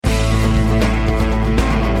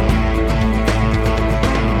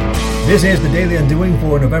This is the Daily Undoing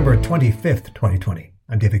for November 25th, 2020.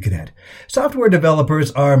 I'm David Cadet. Software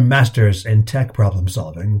developers are masters in tech problem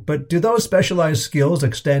solving, but do those specialized skills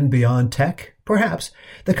extend beyond tech? Perhaps.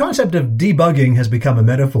 The concept of debugging has become a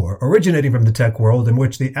metaphor originating from the tech world in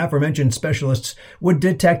which the aforementioned specialists would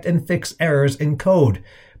detect and fix errors in code.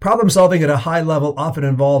 Problem solving at a high level often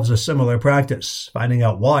involves a similar practice, finding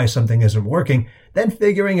out why something isn't working, then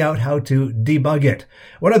figuring out how to debug it.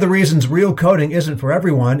 One of the reasons real coding isn't for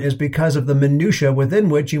everyone is because of the minutiae within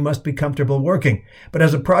which you must be comfortable working. But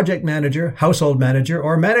as a project manager, household manager,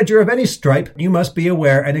 or manager of any stripe, you must be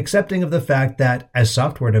aware and accepting of the fact that, as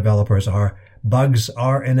software developers are, bugs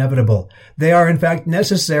are inevitable. They are in fact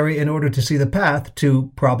necessary in order to see the path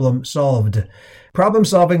to problem solved. Problem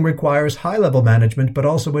solving requires high-level management, but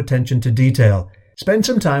also attention to detail. Spend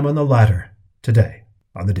some time on the latter today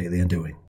on the Daily Undoing.